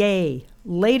Jupiter. Yay!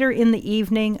 Later in the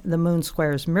evening, the moon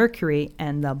squares Mercury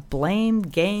and the blame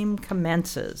game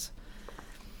commences.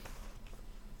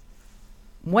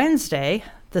 Wednesday,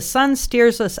 the sun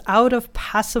steers us out of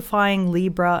pacifying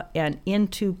Libra and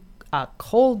into a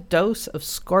cold dose of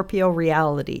Scorpio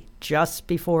reality just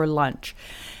before lunch.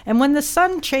 And when the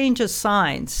sun changes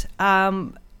signs,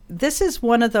 this is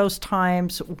one of those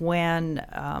times when,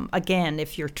 again,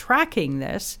 if you're tracking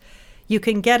this, you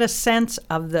can get a sense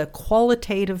of the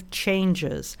qualitative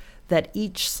changes that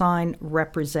each sign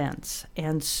represents.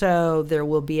 And so there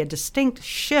will be a distinct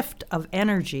shift of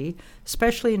energy,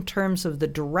 especially in terms of the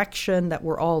direction that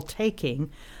we're all taking,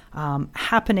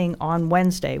 happening on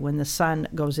Wednesday when the sun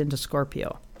goes into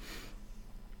Scorpio.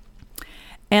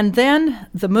 And then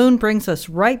the moon brings us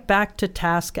right back to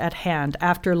task at hand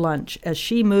after lunch as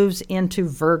she moves into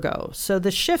Virgo. So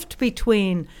the shift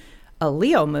between a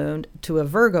Leo moon to a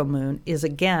Virgo moon is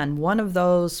again one of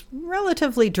those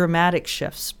relatively dramatic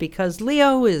shifts because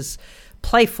Leo is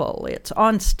playful, it's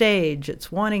on stage,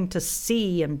 it's wanting to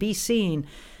see and be seen.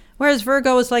 Whereas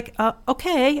Virgo is like,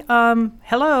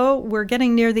 hello, we're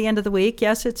getting near the end of the week.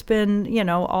 Yes, it's been,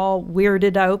 all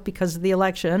weirded out because of the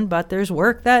election, but there's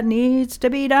work that needs to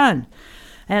be done.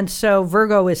 And so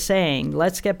Virgo is saying,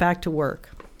 let's get back to work.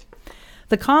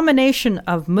 The combination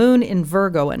of moon in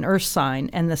Virgo, an earth sign,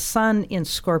 and the sun in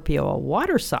Scorpio, a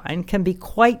water sign, can be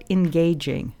quite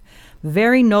engaging.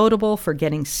 Very notable for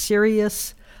getting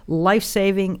serious,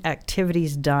 life-saving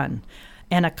activities done.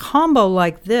 And a combo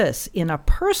like this in a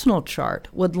personal chart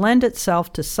would lend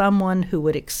itself to someone who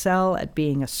would excel at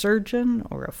being a surgeon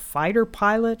or a fighter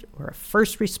pilot or a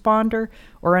first responder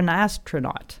or an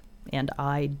astronaut. And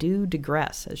I do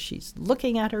digress as she's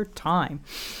looking at her time.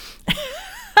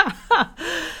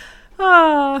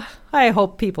 I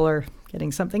hope people are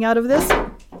getting something out of this.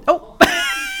 Oh,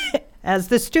 as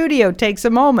the studio takes a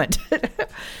moment.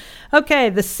 Okay,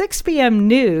 the 6 p.m.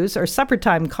 news or supper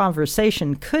time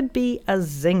conversation could be a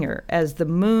zinger as the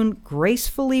moon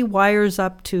gracefully wires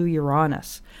up to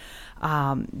Uranus.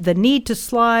 The need to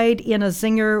slide in a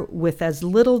zinger with as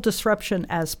little disruption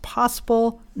as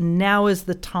possible, now is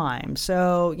the time.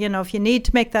 So, if you need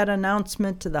to make that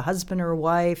announcement to the husband or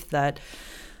wife that,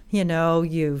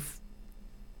 you've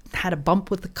had a bump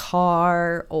with the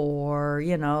car or,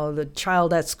 the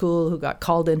child at school who got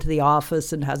called into the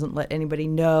office and hasn't let anybody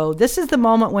know. This is the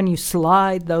moment when you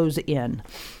slide those in.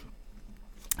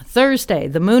 Thursday,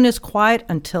 the moon is quiet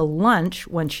until lunch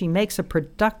when she makes a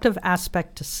productive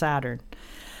aspect to Saturn.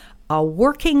 A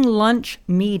working lunch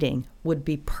meeting would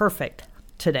be perfect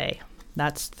today.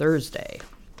 That's Thursday.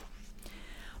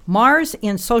 Mars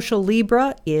in social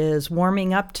Libra is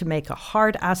warming up to make a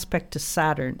hard aspect to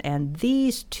Saturn, and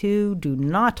these two do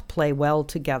not play well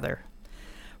together.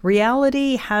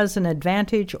 Reality has an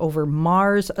advantage over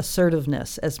Mars'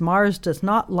 assertiveness, as Mars does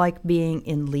not like being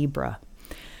in Libra.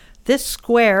 This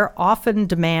square often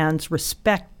demands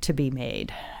respect to be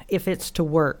made if it's to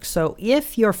work. So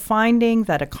if you're finding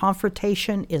that a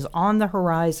confrontation is on the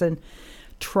horizon,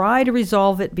 try to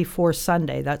resolve it before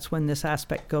Sunday. That's when this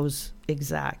aspect goes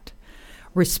exact.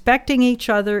 Respecting each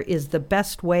other is the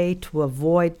best way to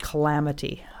avoid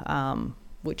calamity,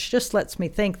 which just lets me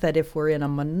think that if we're in a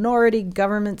minority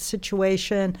government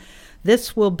situation,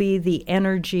 this will be the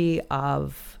energy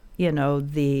of,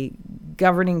 the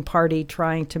governing party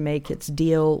trying to make its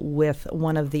deal with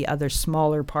one of the other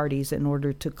smaller parties in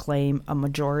order to claim a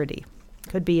majority.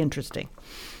 Could be interesting.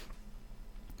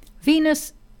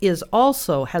 Venus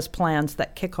has plans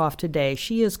that kick off today.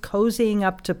 She is cozying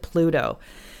up to Pluto.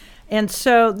 And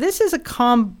so this is a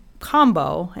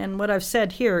combo, and what I've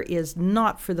said here is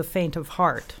not for the faint of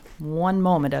heart. One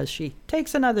moment as she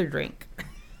takes another drink.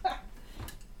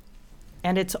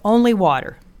 And it's only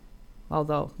water,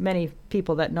 although many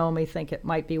people that know me think it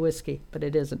might be whiskey, but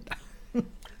it isn't.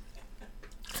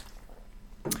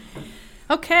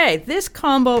 Okay, this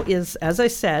combo is, as I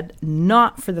said,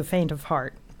 not for the faint of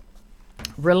heart.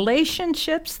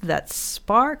 Relationships that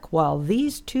spark while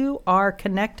these two are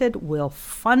connected will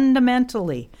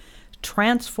fundamentally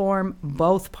transform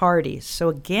both parties. So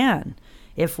again,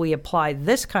 if we apply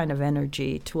this kind of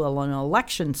energy to an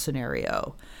election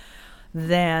scenario,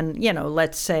 then,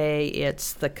 let's say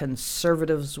it's the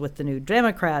conservatives with the New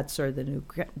Democrats or the New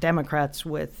Democrats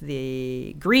with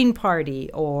the Green Party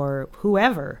or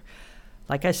whoever.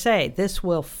 Like I say, this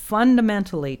will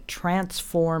fundamentally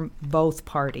transform both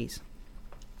parties.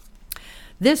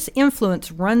 This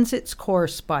influence runs its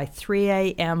course by 3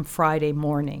 a.m. Friday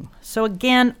morning. So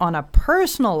again, on a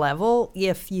personal level,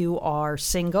 if you are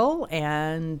single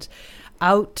and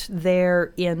out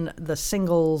there in the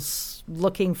singles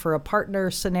looking for a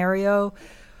partner scenario,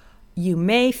 you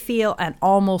may feel an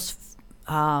almost,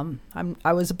 I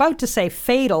was about to say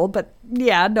fatal, but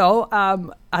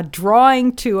a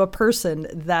drawing to a person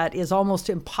that is almost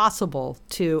impossible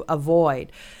to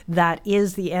avoid. That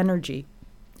is the energy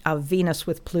of Venus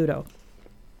with Pluto.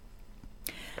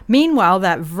 Meanwhile,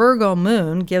 that Virgo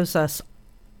moon gives us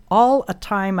all a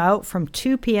time out from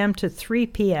 2 p.m. to 3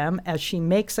 p.m. as she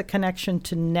makes a connection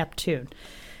to Neptune.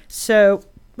 So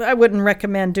I wouldn't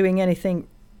recommend doing anything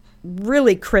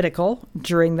really critical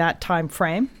during that time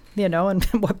frame, and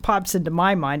what pops into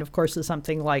my mind, of course, is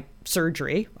something like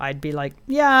surgery. I'd be like,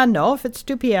 if it's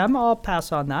 2 p.m., I'll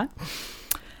pass on that.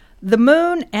 The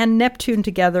moon and Neptune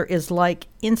together is like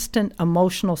instant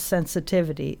emotional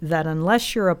sensitivity that,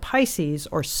 unless you're a Pisces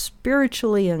or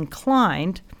spiritually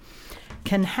inclined,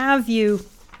 can have you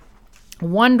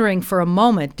wondering for a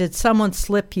moment, did someone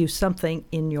slip you something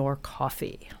in your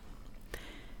coffee?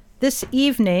 This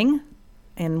evening,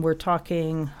 and we're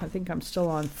talking, I think I'm still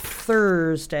on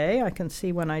Thursday. I can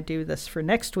see when I do this for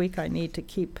next week. I need to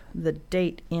keep the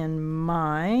date in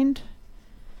mind.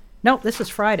 No, this is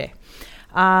Friday.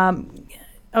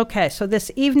 Okay, so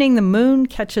this evening the moon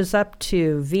catches up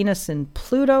to Venus and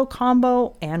Pluto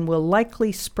combo and will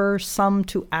likely spur some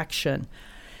to action.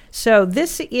 So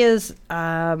this is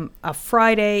a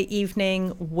Friday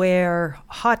evening where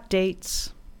hot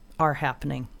dates are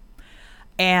happening.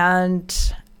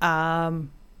 And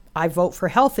I vote for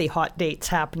healthy hot dates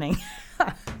happening.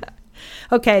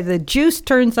 Okay, the juice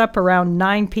turns up around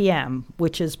 9 p.m.,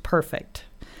 which is perfect.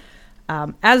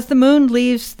 As the moon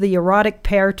leaves the erotic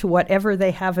pair to whatever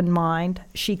they have in mind,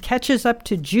 she catches up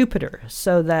to Jupiter,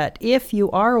 so that if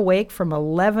you are awake from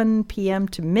 11 p.m.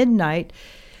 to midnight,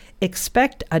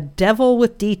 expect a devil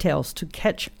with details to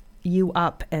catch you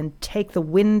up and take the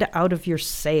wind out of your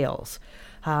sails.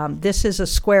 This is a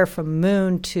square from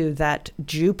Moon to that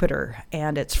Jupiter,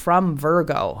 and it's from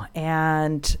Virgo.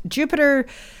 And Jupiter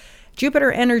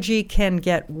energy can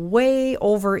get way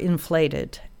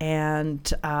overinflated,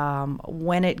 and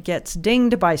when it gets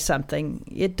dinged by something,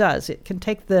 it does. It can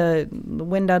take the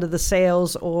wind out of the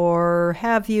sails or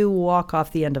have you walk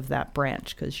off the end of that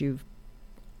branch because you've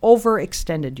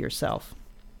overextended yourself.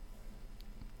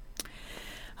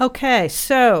 Okay,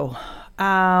 so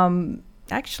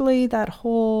actually that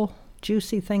whole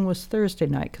juicy thing was Thursday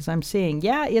night because I'm seeing,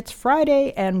 it's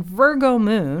Friday and Virgo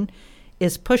moon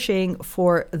is pushing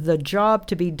for the job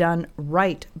to be done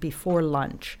right before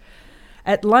lunch.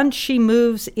 At lunch, she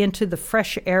moves into the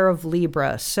fresh air of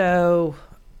Libra. So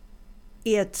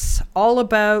it's all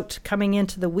about coming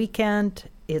into the weekend.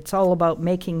 It's all about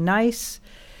making nice.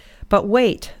 But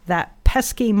wait, that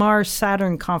pesky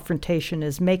Mars-Saturn confrontation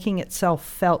is making itself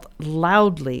felt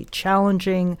loudly,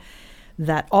 challenging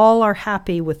that all are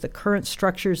happy with the current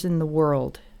structures in the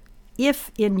world.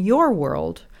 If in your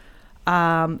world,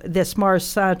 this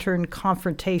Mars-Saturn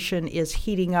confrontation is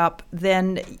heating up,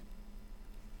 then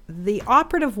the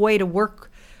operative way to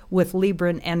work with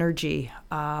Libran energy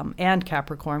and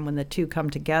Capricorn when the two come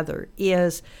together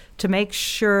is to make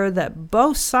sure that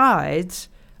both sides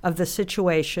of the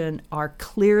situation are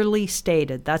clearly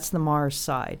stated. That's the Mars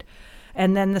side.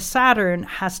 And then the Saturn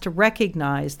has to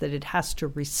recognize that it has to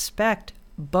respect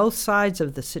both sides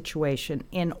of the situation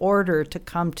in order to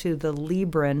come to the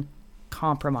Libran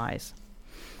compromise.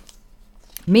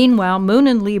 Meanwhile, Moon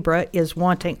in Libra is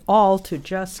wanting all to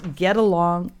just get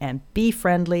along and be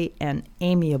friendly and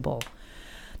amiable.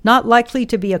 Not likely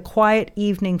to be a quiet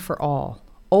evening for all.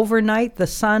 Overnight, the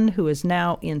Sun, who is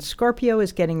now in Scorpio,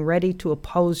 is getting ready to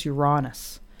oppose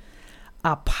Uranus.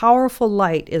 A powerful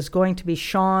light is going to be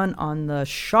shone on the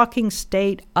shocking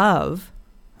state of,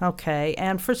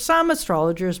 and for some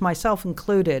astrologers, myself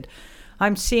included,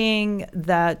 I'm seeing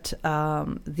that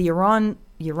the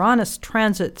Uranus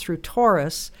transit through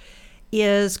Taurus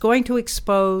is going to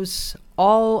expose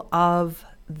all of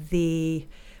the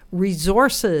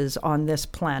resources on this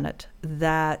planet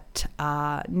that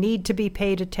need to be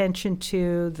paid attention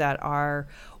to, that are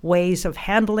ways of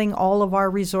handling all of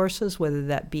our resources, whether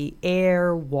that be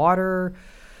air, water,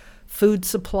 food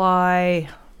supply,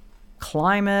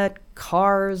 climate,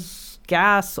 cars,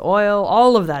 gas, oil,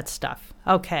 all of that stuff.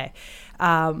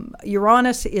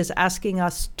 Uranus is asking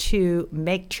us to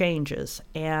make changes,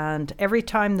 and every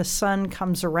time the Sun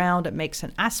comes around, it makes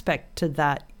an aspect to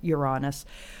that Uranus.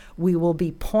 We will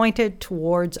be pointed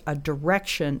towards a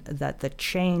direction that the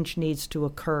change needs to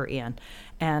occur in.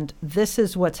 And this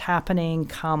is what's happening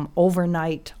come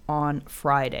overnight on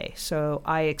Friday. So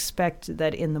I expect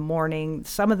that in the morning,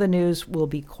 some of the news will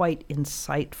be quite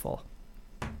insightful.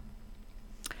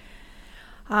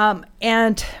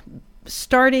 And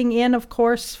starting in, of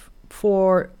course,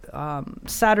 for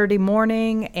Saturday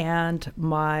morning and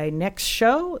my next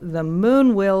show, the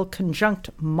Moon will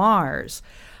conjunct Mars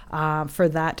for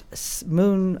that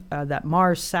that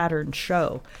Mars-Saturn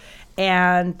show.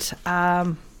 And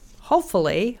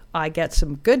hopefully I get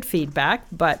some good feedback,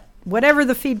 but whatever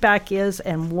the feedback is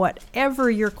and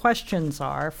whatever your questions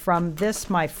are from this,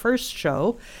 my first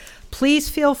show, please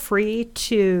feel free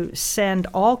to send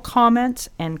all comments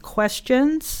and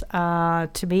questions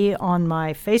to me on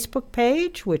my Facebook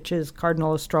page, which is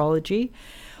Cardinal Astrology,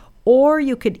 or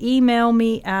you could email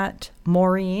me at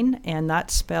Maureen, and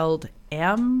that's spelled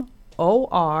MOREEN,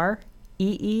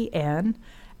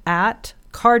 at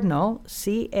Cardinal,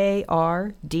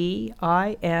 CARDINAL,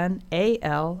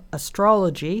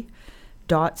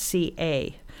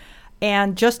 astrology.ca.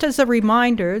 And just as a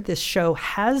reminder, this show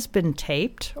has been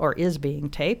taped, or is being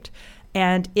taped,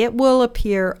 and it will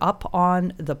appear up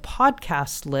on the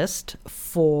podcast list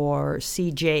for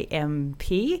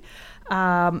CJMP.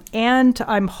 And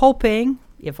I'm hoping,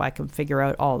 if I can figure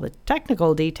out all the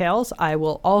technical details, I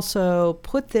will also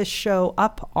put this show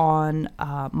up on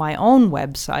my own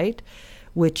website,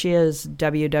 which is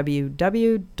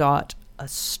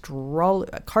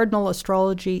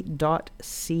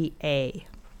www.cardinalastrology.ca.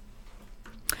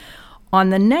 On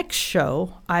the next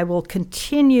show, I will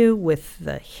continue with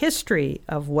the history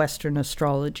of Western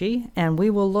astrology, and we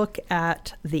will look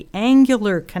at the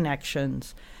angular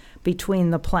connections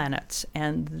between the planets,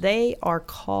 and they are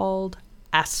called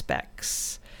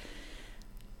aspects.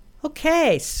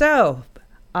 Okay, so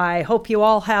I hope you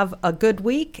all have a good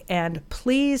week, and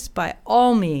please, by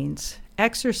all means,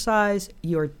 exercise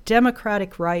your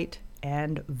democratic right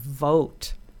and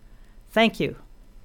vote. Thank you.